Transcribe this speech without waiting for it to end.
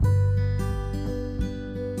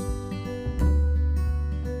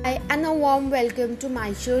and a warm welcome to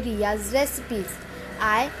my show Ria's Recipes.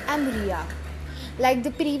 I am Ria. Like the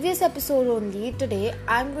previous episode only, today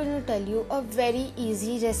I'm going to tell you a very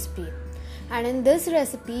easy recipe. And in this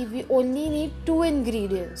recipe, we only need 2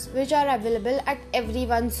 ingredients which are available at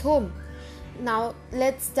everyone's home. Now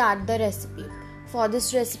let's start the recipe. For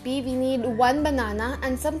this recipe, we need 1 banana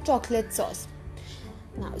and some chocolate sauce.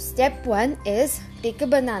 Now step 1 is take a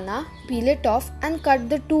banana, peel it off and cut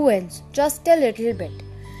the 2 ends just a little bit.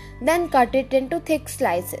 Then cut it into thick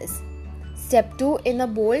slices. Step 2, in a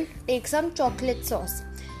bowl, take some chocolate sauce.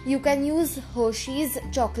 You can use Hershey's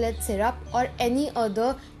chocolate syrup or any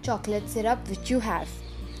other chocolate syrup which you have.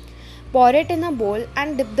 Pour it in a bowl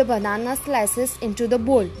and dip the banana slices into the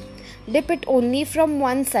bowl. Dip it only from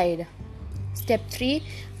one side. Step 3,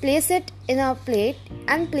 place it in a plate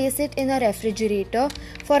and place it in a refrigerator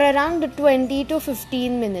for around 20 to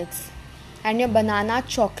 15 minutes. And your banana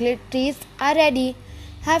chocolate trees are ready.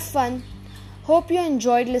 Have fun. Hope you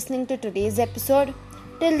enjoyed listening to today's episode.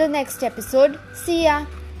 Till the next episode, see ya.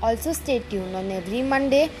 Also stay tuned on every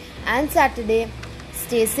Monday and Saturday.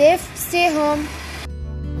 Stay safe, stay home.